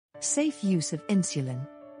Safe use of insulin.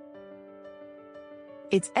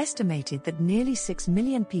 It's estimated that nearly 6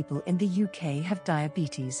 million people in the UK have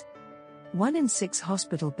diabetes. 1 in 6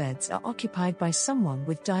 hospital beds are occupied by someone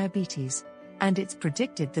with diabetes, and it's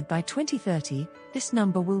predicted that by 2030, this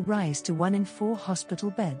number will rise to 1 in 4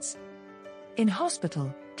 hospital beds. In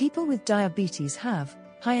hospital, people with diabetes have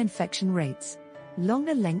high infection rates,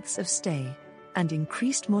 longer lengths of stay, and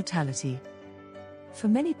increased mortality. For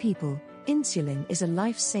many people, insulin is a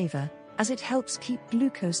lifesaver, as it helps keep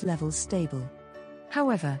glucose levels stable.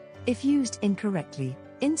 However, if used incorrectly,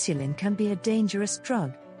 insulin can be a dangerous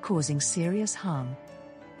drug, causing serious harm.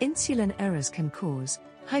 Insulin errors can cause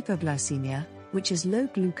hypoglycemia, which is low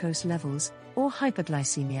glucose levels, or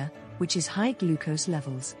hyperglycemia, which is high glucose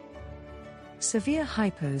levels. Severe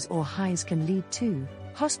hypos or highs can lead to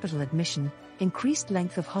hospital admission, increased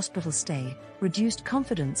length of hospital stay, reduced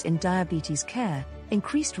confidence in diabetes care,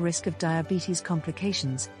 increased risk of diabetes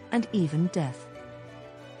complications, and even death.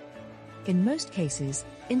 In most cases,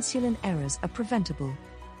 insulin errors are preventable.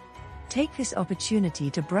 Take this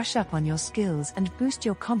opportunity to brush up on your skills and boost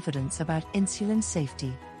your confidence about insulin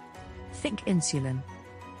safety. Think insulin.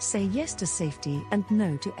 Say yes to safety and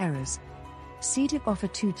no to errors. CDEP offer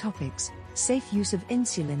 2 topics: safe use of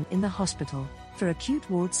insulin in the hospital, for acute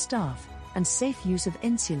ward staff, and safe use of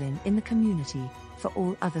insulin in the community, for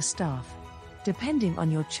all other staff. Depending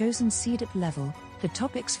on your chosen CDEP level, the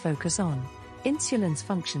topics focus on insulin's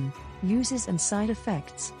function, uses and side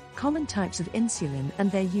effects, common types of insulin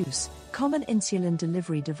and their use, common insulin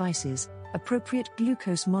delivery devices, appropriate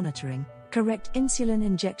glucose monitoring, correct insulin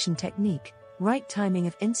injection technique, right timing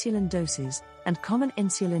of insulin doses, and common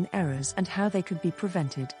insulin errors and how they could be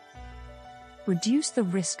prevented. Reduce the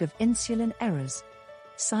risk of insulin errors.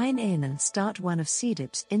 Sign in and start one of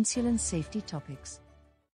CDEP's insulin safety topics.